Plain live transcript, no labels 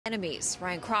Enemies.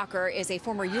 Ryan Crocker is a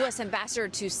former U.S. ambassador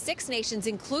to 6 nations,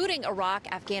 including Iraq,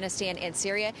 Afghanistan, and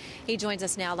Syria. He joins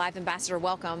us now live. Ambassador,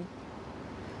 welcome.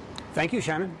 Thank you,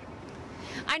 Shannon.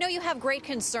 I know you have great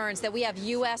concerns that we have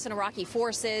U.S. and Iraqi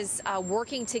forces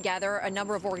working together, a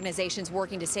number of organizations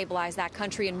working to stabilize that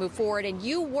country and move forward. And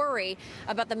you worry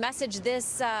about the message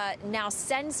this now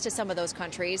sends to some of those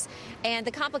countries and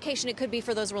the complication it could be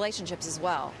for those relationships as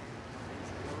well.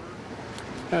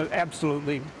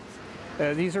 Absolutely.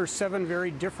 These are 7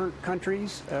 very different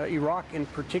countries. Iraq in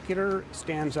particular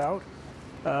stands out.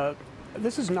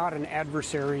 This is not an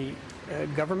adversary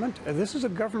government. This is a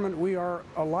government we are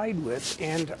allied with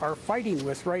and are fighting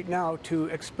with right now to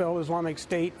expel Islamic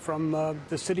State from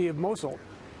the city of Mosul.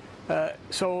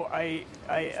 So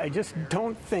I just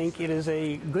don't think it is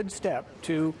a good step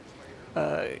to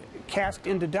cast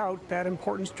into doubt that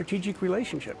important strategic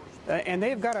relationship. And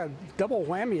they've got a double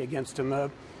whammy against them.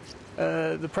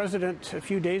 The president a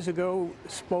few days ago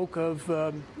spoke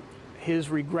of his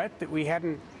regret that we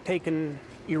hadn't taken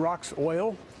Iraq's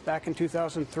oil back in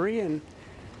 2003 and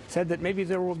said that maybe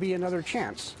there will be another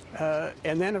chance.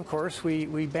 And then, of course,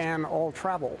 we ban all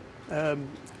travel by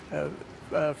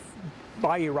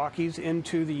Iraqis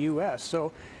into the U.S.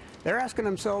 So they're asking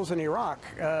themselves in Iraq,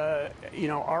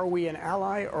 are we an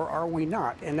ally or are we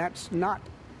not? And that's not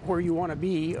where you want to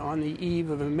be on the eve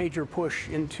of a major push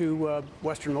into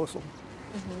western Mosul.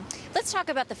 Let's talk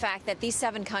about the fact that these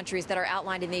 7 countries that are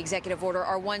outlined in the executive order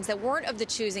are ones that weren't of the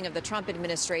choosing of the Trump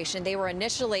administration. They were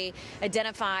initially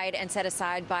identified and set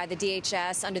aside by the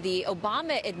DHS under the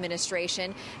Obama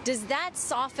administration. Does that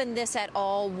soften this at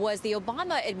all? Was the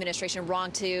Obama administration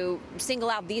wrong to single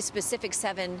out these specific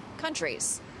 7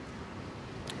 countries?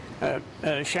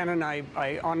 Shannon,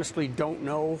 I honestly don't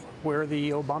know where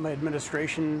the Obama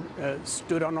administration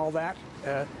stood on all that,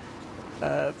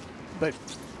 but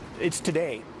it's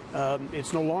today.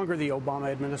 It's no longer the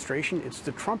Obama administration, it's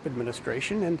the Trump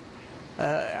administration, and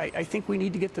I think we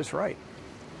need to get this right.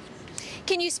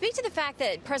 Can you speak to the fact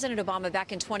that President Obama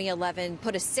back in 2011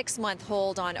 put a 6-month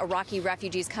hold on Iraqi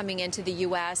refugees coming into the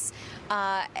U.S.?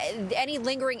 Any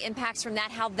lingering impacts from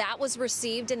that, how that was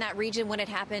received in that region when it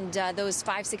happened those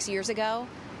 5-6 years ago?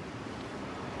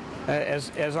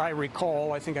 As I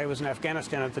recall, I think I was in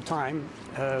Afghanistan at the time,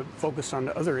 focused on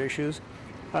other issues.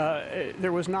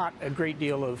 There was not a great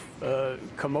deal of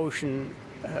commotion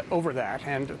over that.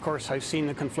 And, of course, I've seen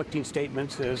the conflicting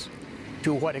statements as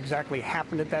to what exactly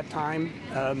happened at that time.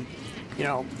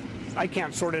 I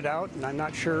can't sort it out, and I'm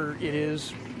not sure it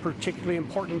is particularly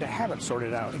important to have it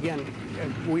sorted out. Again,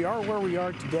 we are where we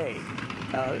are today.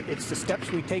 It's the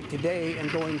steps we take today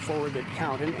and going forward that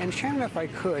count. And Shannon, if I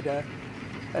could,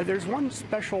 there's one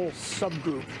special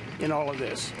subgroup in all of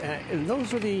this, and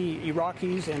those are the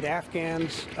Iraqis and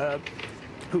Afghans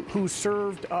who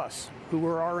served us, who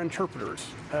were our interpreters,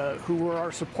 who were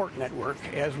our support network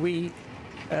as we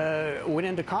went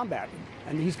into combat.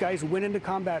 And these guys went into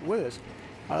combat with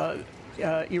us.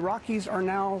 Iraqis are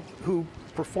now, who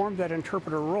performed that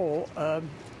interpreter role,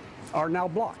 are now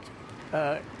blocked.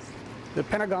 The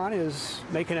Pentagon is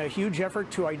making a huge effort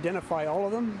to identify all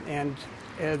of them and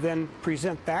then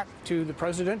present that to the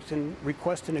president and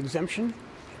request an exemption.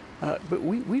 But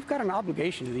we've got an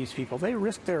obligation to these people. They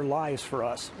risk their lives for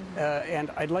us, and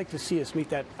I'd like to see us meet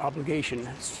that obligation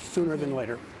sooner than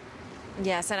later.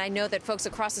 Yes, and I know that folks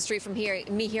across the street from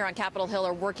me here on Capitol Hill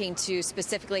are working to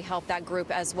specifically help that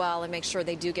group as well and make sure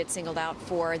they do get singled out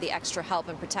for the extra help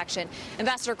and protection.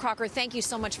 Ambassador Crocker, thank you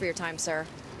so much for your time, sir.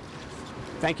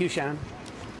 Thank you, Shannon.